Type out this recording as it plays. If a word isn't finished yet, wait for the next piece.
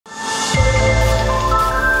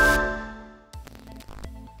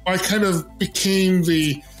I kind of became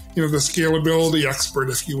the scalability expert,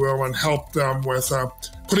 if you will, and helped them with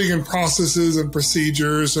putting in processes and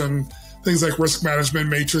procedures and things like risk management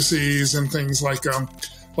matrices and things like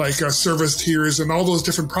service tiers and all those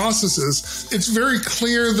different processes. It's very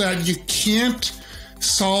clear that you can't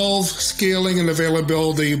solve scaling and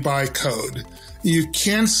availability by code. You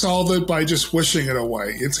can't solve it by just wishing it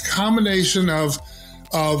away. It's a combination of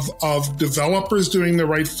developers doing the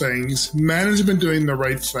right things, management doing the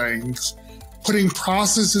right things, putting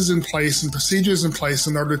processes in place and procedures in place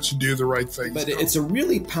in order to do the right things. But it's a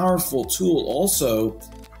really powerful tool also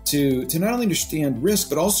to not only understand risk,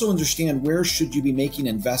 but also understand where should you be making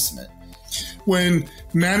investment. When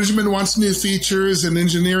management wants new features and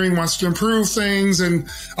engineering wants to improve things and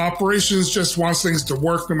operations just wants things to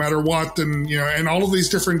work no matter what, and all of these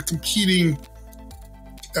different competing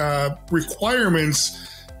requirements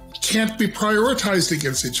can't be prioritized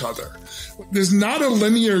against each other. There's not a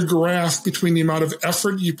linear graph between the amount of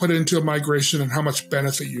effort you put into a migration and how much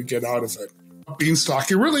benefit you get out of it.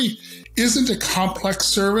 Beanstalk, it really isn't a complex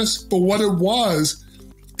service, but what it was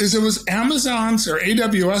Amazon's or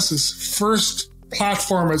AWS's first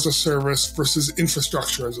platform as a service versus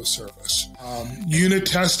infrastructure as a service. Unit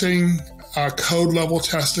testing, code level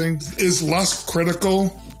testing is less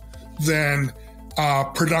critical than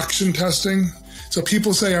production testing. So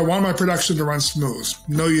people say, I want my production to run smooth.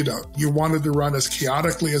 No, you don't. You want it to run as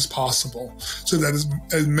chaotically as possible so that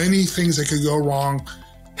as many things that could go wrong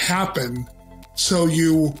happen. So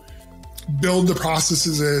you build the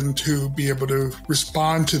processes in to be able to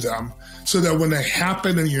respond to them so that when they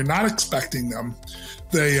happen and you're not expecting them,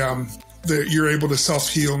 you're able to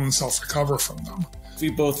self-heal and self-recover from them. We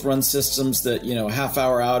both run systems that,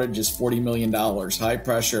 half-hour outage is $40 million, high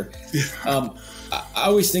pressure. Yeah. I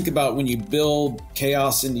always think about when you build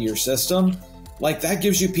chaos into your system, like that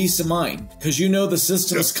gives you peace of mind because the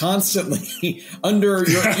system is constantly under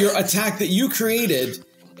your attack that you created,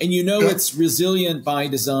 and it's resilient by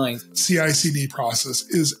design. CI/CD process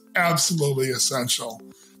is absolutely essential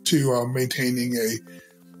to maintaining a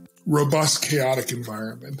robust, chaotic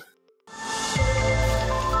environment.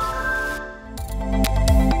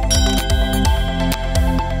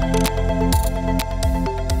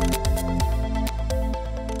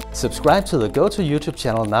 Subscribe to the GOTO YouTube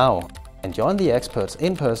channel now and join the experts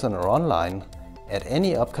in person or online at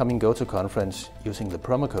any upcoming GOTO conference using the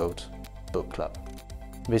promo code Book Club.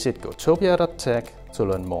 Visit gotopia.tech to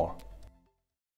learn more.